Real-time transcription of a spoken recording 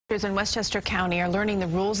In Westchester County are learning the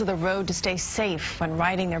rules of the road to stay safe when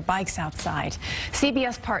riding their bikes outside.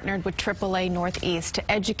 CBS partnered with AAA Northeast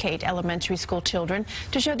to educate elementary school children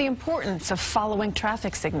to show the importance of following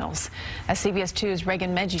traffic signals. As CBS 2's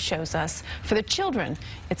Raegan Medgie shows us, for the children,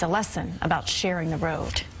 it's a lesson about sharing the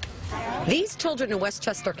road. These children in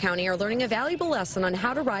Westchester County are learning a valuable lesson on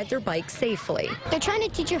how to ride their bikes safely. They're trying to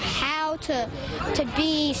teach you how to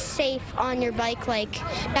be safe on your bike, like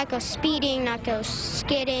not go speeding, not go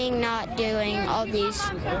skidding, not doing all these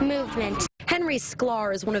movements. Henry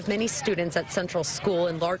Sklar is one of many students at Central School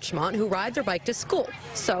in Larchmont who ride their bike to school.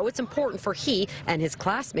 So it's important for he and his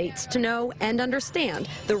classmates to know and understand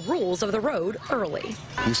the rules of the road early.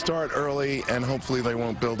 You start early, and hopefully they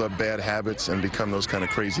won't build up bad habits and become those kind of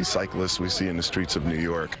crazy cyclists we see in the streets of New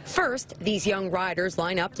York. First, these young riders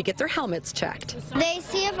line up to get their helmets checked. They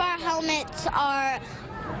see if our helmets are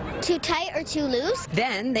too tight or too loose.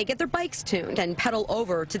 Then they get their bikes tuned and pedal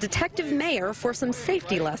over to Detective Mayer for some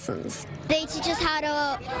safety lessons. They teach us how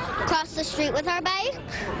to cross the street with our bike.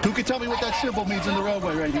 Who can tell me what that symbol means in the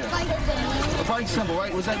roadway right here? A bike symbol,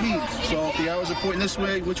 right? What does that mean? So if the arrows are pointing this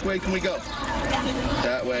way, which way can we go?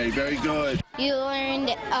 That way. Very good. You learned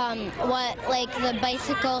what the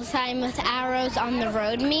bicycle sign with arrows on the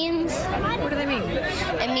road means. What do they mean?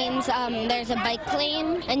 It means there's a bike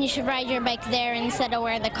lane and you should ride your bike there instead of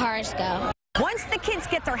where the cars go. Once the kids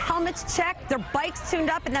get their helmets checked, their bikes tuned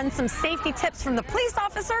up, and then some safety tips from the police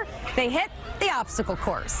officer, they hit the obstacle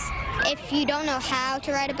course. If you don't know how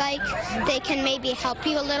to ride a bike, they can maybe help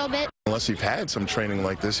you a little bit. Unless you've had some training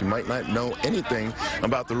like this, you might not know anything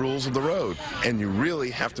about the rules of the road, and you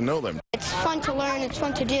really have to know them. It's fun to learn, it's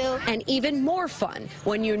fun to do. And even more fun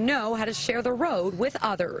when you know how to share the road with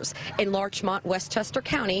others. In Larchmont, Westchester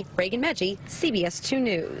County, Raegan Medgie, CBS 2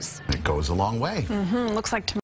 News. It goes a long way. Looks like